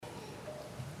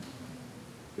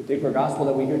The particular gospel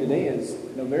that we hear today is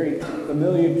very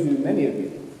familiar to many of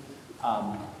you.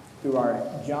 Through our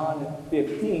John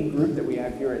 15 group that we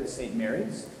have here at St.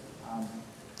 Mary's.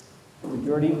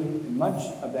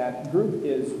 Much of that group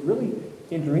is really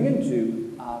entering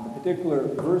into the particular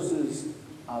verses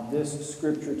of this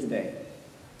scripture today.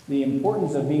 The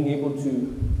importance of being able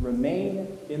to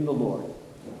remain in the Lord,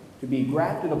 to be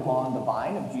grafted upon the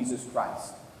vine of Jesus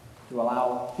Christ, to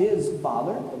allow His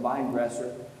Father, the vine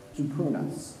dresser, to prune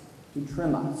us, to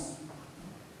trim us.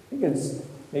 I think it's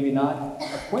maybe not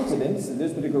a coincidence that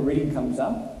this particular reading comes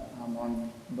up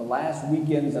on the last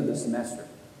weekends of the semester,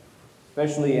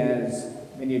 especially as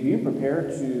many of you prepare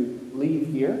to leave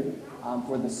here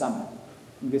for the summer.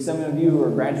 Because some of you who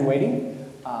are graduating,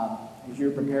 as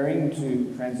you're preparing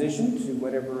to transition to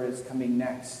whatever is coming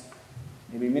next.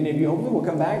 Maybe many of you hopefully will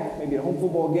come back, maybe a home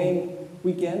football game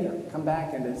weekend, or come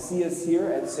back and to see us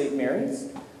here at St.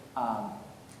 Mary's.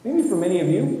 Maybe for many of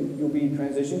you, you'll be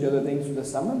transitioning to other things for the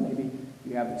summer. Maybe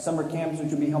you have summer camps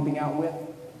that you'll be helping out with,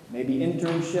 maybe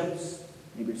internships,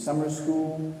 maybe summer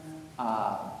school,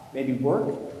 maybe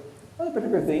work, other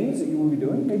particular things that you will be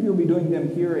doing. Maybe you'll be doing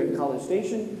them here at College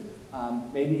Station,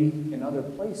 maybe in other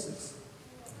places.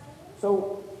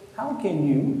 So how can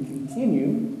you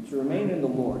continue to remain in the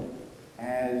Lord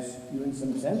as you, in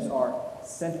some sense, are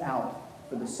sent out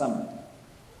for the summer?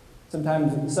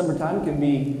 Sometimes summertime can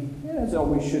be, as it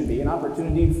always should be, an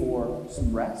opportunity for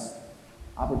some rest,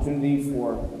 opportunity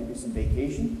for maybe some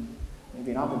vacation,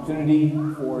 maybe an opportunity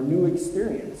for new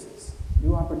experiences,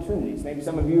 new opportunities. Maybe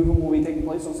some of you who will be taking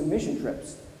place on some mission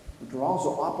trips, which are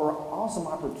also awesome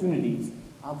opportunities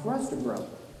for us to grow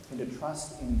and to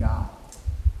trust in God.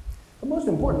 But most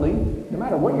importantly, no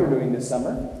matter what you're doing this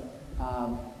summer,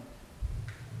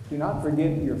 do not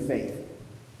forget your faith.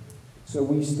 So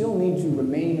we still need to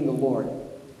remain in the Lord.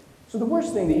 So the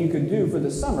worst thing that you could do for the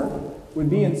summer would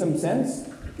be, in some sense,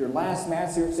 your last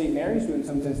Mass here at St. Mary's, to in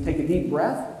some sense take a deep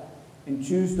breath and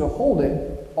choose to hold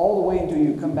it all the way until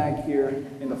you come back here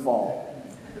in the fall.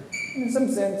 And in some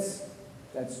sense,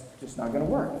 that's just not going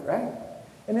to work, right?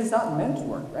 And it's not meant to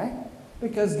work, right?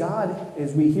 Because God,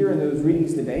 as we hear in those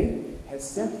readings today, has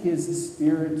sent His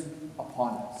Spirit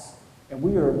upon us. And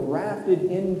we are grafted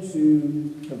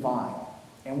into the vine.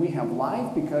 And we have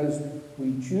life because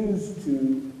we choose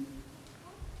to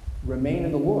remain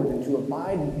in the Lord and to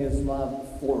abide in His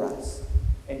love for us.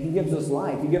 And He gives us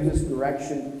life, He gives us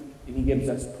direction, and He gives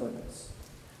us purpose.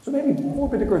 So maybe 4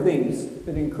 particular things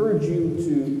that encourage you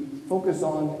to focus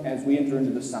on as we enter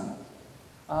into the summer.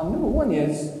 Number 1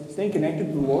 is staying connected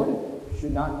to the Lord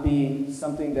should not be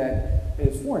something that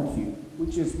is foreign to you,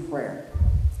 which is prayer.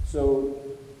 So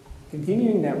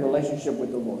continuing that relationship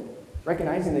with the Lord,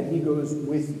 recognizing that He goes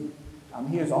with you.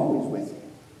 He is always with you.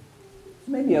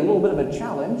 So maybe a little bit of a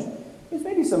challenge is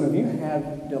maybe some of you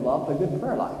have developed a good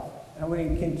prayer life. And I'm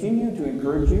going to continue to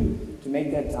encourage you to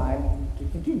make that time to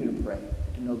continue to pray,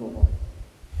 to know the Lord.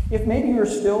 If maybe you're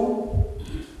still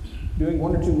doing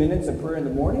 1 or 2 minutes of prayer in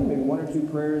the morning, maybe 1 or 2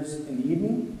 prayers in the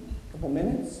evening, a couple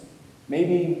minutes,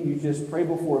 maybe you just pray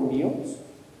before meals,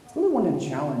 I really want to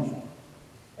challenge you.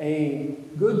 A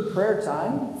good prayer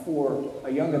time for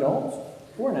a young adult,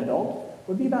 for an adult,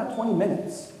 would be about 20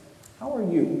 minutes. How are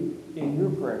you in your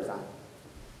prayer time?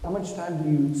 How much time do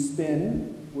you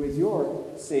spend with your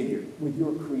Savior, with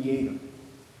your Creator?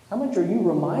 How much are you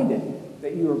reminded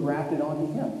that you are grafted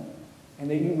onto Him and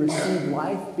that you receive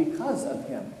life because of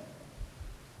Him?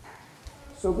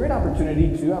 So a great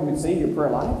opportunity to, I would say, your prayer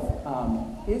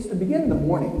life is to begin in the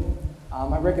morning.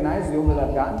 I recognize the older that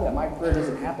I've gotten that my prayer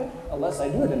doesn't happen unless I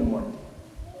do it in the morning.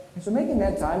 And so making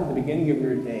that time at the beginning of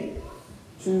your day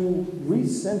to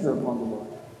recenter upon the Lord.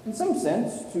 In some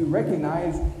sense, to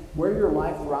recognize where your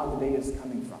life throughout the day is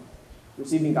coming from.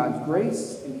 Receiving God's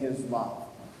grace and His love.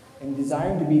 And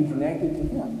desiring to be connected to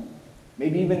Him.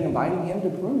 Maybe even inviting Him to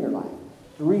prune your life.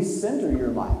 To recenter your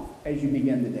life as you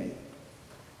begin the day.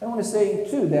 I want to say,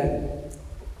 too, that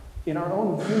in our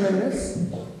own humanness,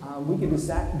 we get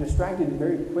distracted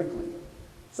very quickly.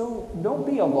 So don't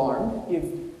be alarmed if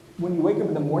when you wake up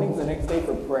in the morning for the next day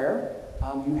for prayer,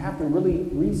 you have to really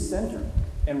recenter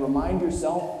and remind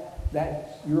yourself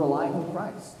that you're alive in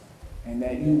Christ and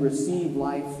that you receive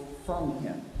life from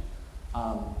Him.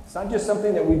 It's not just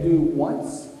something that we do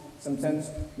once, in some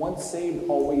sense, once saved,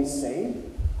 always saved.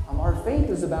 Our faith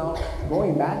is about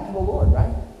going back to the Lord,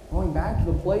 right? Going back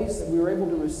to the place that we were able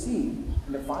to receive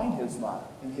and to find His love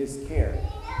and His care.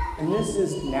 And this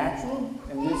is natural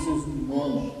and this is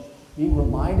normal. Being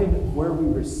reminded of where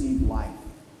we receive life.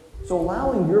 So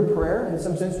allowing your prayer, in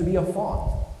some sense, to be a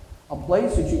font. A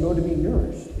place that you go to be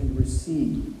nourished and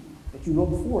receive. That you look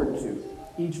forward to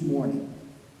each morning.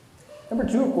 Number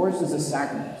two, of course, is the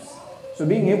sacraments. So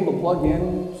being able to plug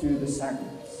into the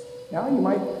sacraments. Now, you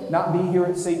might not be here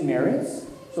at St. Mary's,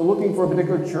 so looking for a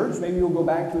particular church. Maybe you'll go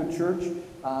back to a church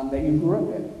that you grew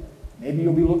up in. Maybe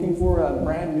you'll be looking for a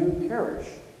brand new parish.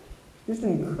 Just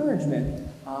an encouragement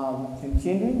of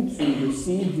continuing to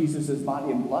receive Jesus'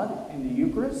 body and blood in the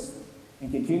Eucharist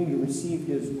and continuing to receive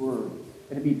His Word,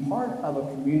 and to be part of a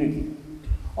community.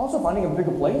 Also finding a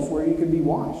particular place where you can be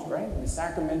washed, right? The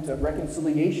sacrament of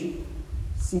reconciliation,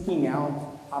 seeking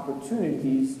out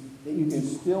opportunities that you can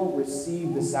still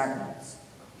receive the sacraments,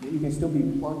 that you can still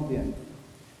be plugged in.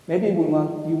 Maybe you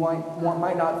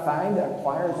might not find a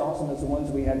choir as awesome as the ones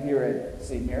we have here at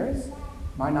St. Mary's.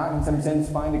 Might not, in some sense,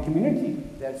 find a community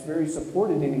that's very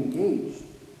supported and engaged.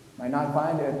 Might not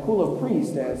find a cool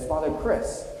priest as Father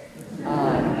Chris.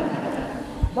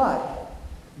 But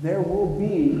there will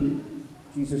be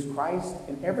Jesus Christ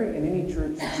in any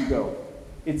church that you go.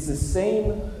 It's the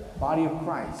same body of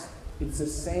Christ. It's the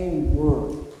same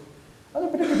Word. Other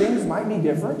particular things might be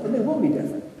different, and they will be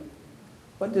different.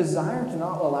 But desire to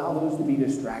not allow those to be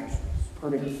distractions, or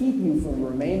to keep you from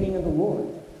remaining in the Lord,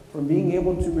 from being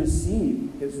able to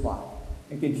receive His love,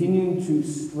 and continuing to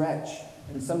stretch,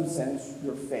 in some sense,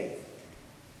 your faith.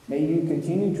 May you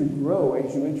continue to grow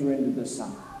as you enter into the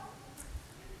summer.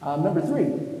 Number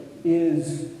three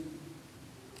is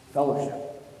fellowship.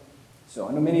 So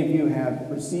I know many of you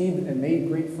have received and made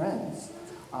great friends.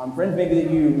 Friends maybe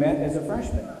that you met as a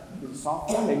freshman, as a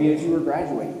sophomore, maybe as you were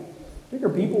graduating. These are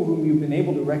people whom you've been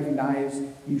able to recognize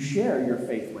you share your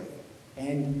faith with.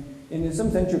 And in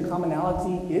some sense, your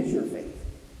commonality is your faith,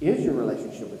 is your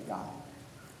relationship with God.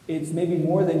 It's maybe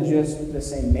more than just the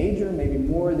same major, maybe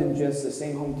more than just the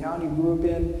same hometown you grew up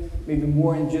in, maybe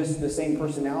more than just the same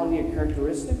personality and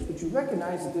characteristics, but you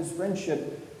recognize that this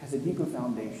friendship has a deeper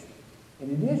foundation.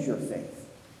 And it is your faith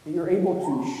that you're able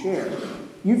to share.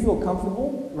 You feel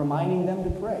comfortable reminding them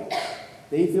to pray.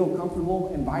 They feel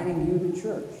comfortable inviting you to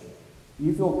church.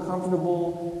 You feel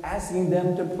comfortable asking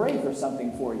them to pray for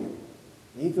something for you.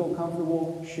 They feel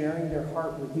comfortable sharing their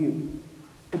heart with you.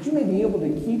 But you may be able to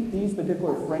keep these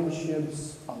particular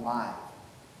friendships alive.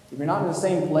 If you're not in the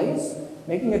same place,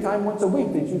 making a time once a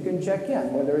week that you can check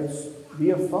in, whether it's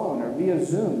via phone or via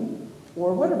Zoom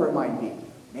or whatever it might be.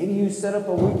 Maybe you set up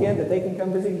a weekend that they can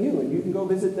come visit you and you can go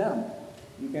visit them.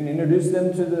 You can introduce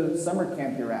them to the summer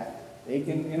camp you're at. They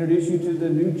can introduce you to the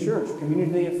new church,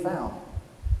 community they have found.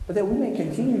 But that we may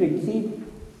continue to keep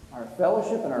our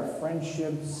fellowship and our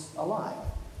friendships alive.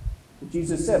 But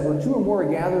Jesus said, where two or more are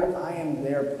gathered, I am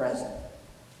there present,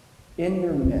 in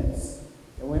your midst.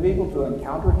 And we'll be able to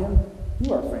encounter Him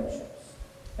through our friendships.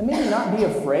 And maybe not be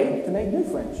afraid to make new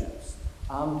friendships,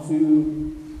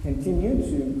 to continue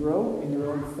to grow in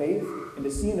your own faith and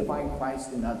to see and to find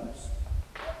Christ in others.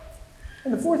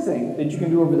 And the fourth thing that you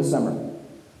can do over the summer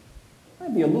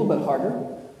might be a little bit harder,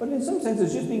 but in some sense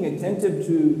it's just being attentive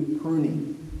to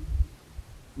pruning.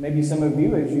 Maybe some of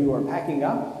you, as you are packing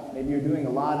up, maybe you're doing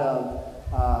a lot of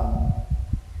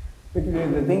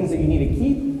the things that you need to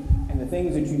keep and the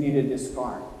things that you need to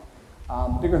discard.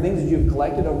 Particular things that you've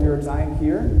collected over your time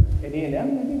here at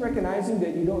A&M, maybe recognizing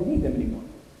that you don't need them anymore.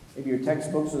 Maybe your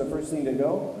textbooks are the first thing to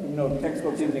go. I don't even know if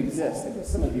textbooks even exist. I guess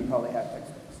some of you probably have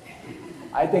textbooks.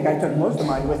 I think I took most of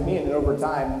mine with me, and then over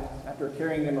time, after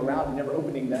carrying them around and never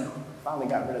opening them, finally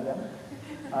got rid of them.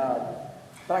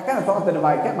 But I kind of thought that if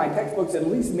I kept my textbooks, it at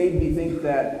least made me think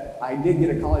that I did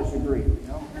get a college degree, you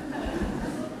know?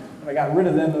 When I got rid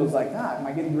of them, it was like, am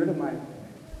I getting rid of my...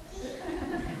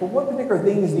 But what particular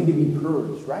things need to be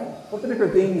purged, right? What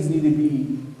particular things need to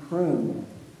be pruned?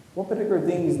 What particular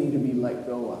things need to be let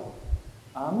go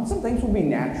of? Some things will be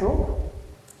natural.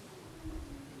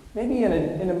 Maybe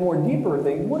in a more deeper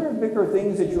thing, what are particular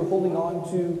things that you're holding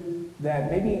on to that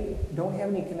maybe don't have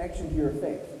any connection to your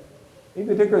faith? Maybe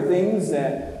particular things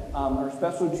that are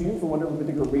special to you for whatever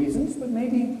particular reasons, but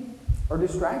maybe are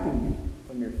distracting you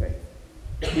from your faith.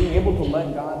 Being able to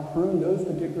let God prune those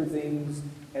particular things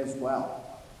as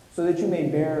well, so that you may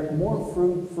bear more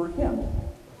fruit for Him.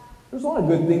 There's a lot of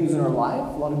good things in our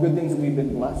life, a lot of good things that we've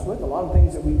been blessed with, a lot of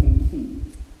things that we can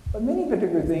keep. But many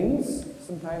particular things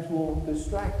sometimes will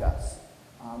distract us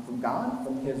from God,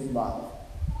 from His love.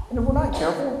 And if we're not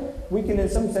careful, we can in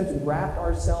some sense graft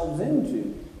ourselves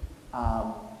into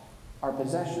our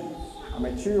possessions, our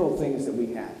material things that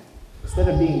we have, instead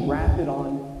of being grafted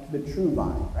on the true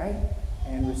vine, right?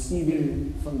 And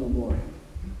receiving from the Lord.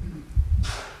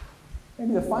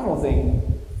 Maybe the final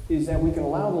thing is that we can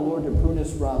allow the Lord to prune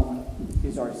us from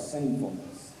is our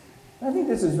sinfulness. And I think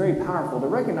this is very powerful to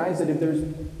recognize that if there's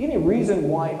any reason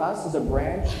why us as a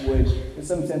branch would, in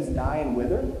some sense, die and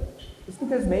wither, it's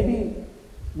because maybe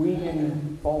we,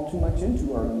 can fall too much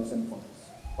into our own sinfulness,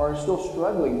 or are still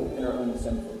struggling in our own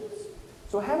sinfulness.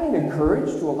 So having the courage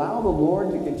to allow the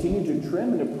Lord to continue to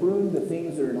trim and to prune the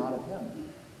things that are not of Him.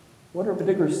 What are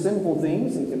particular sinful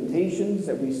things and temptations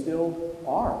that we still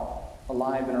are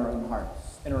alive in our own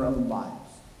hearts, in our own lives?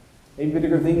 Maybe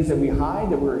particular things that we hide,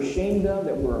 that we're ashamed of,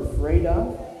 that we're afraid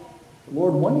of. The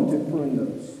Lord wanting to prune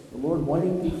those. The Lord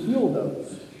wanting to heal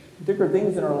those. Particular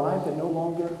things in our life that no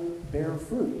longer bear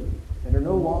fruit, that are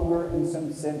no longer in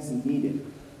some sense needed.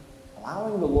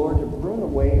 Allowing the Lord to prune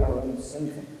away our own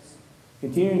sinfulness.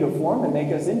 Continuing to form and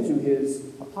make us into His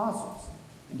apostles,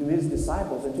 into His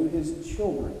disciples, into His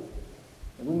children.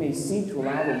 That we may seek to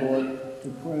allow the Lord to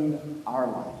prune our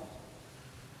life.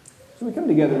 So we come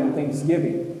together in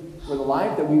thanksgiving for the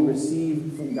life that we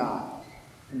receive from God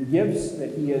and the gifts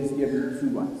that He has given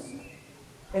to us.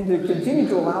 And to continue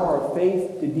to allow our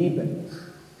faith to deepen.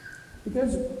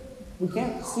 Because we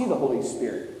can't see the Holy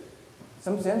Spirit. In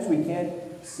some sense, we can't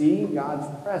see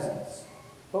God's presence.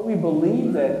 But we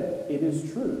believe that it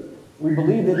is true. We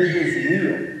believe that it is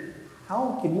real.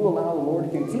 How can you allow the Lord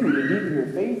to continue to deepen your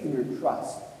faith and your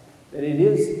trust? That it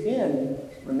is in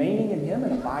remaining in Him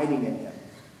and abiding in Him.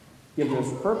 Gives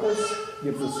us purpose,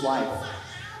 gives us life,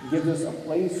 and gives us a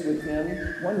place with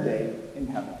Him one day in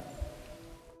heaven.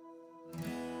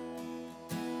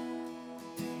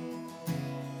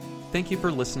 Thank you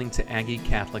for listening to Aggie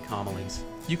Catholic Homilies.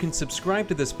 You can subscribe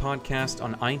to this podcast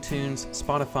on iTunes,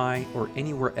 Spotify, or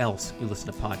anywhere else you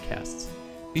listen to podcasts.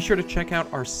 Be sure to check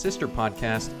out our sister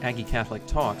podcast, Aggie Catholic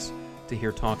Talks, to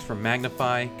hear talks from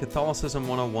Magnify, Catholicism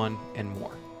 101, and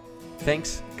more.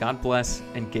 Thanks, God bless,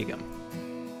 and Gig 'em.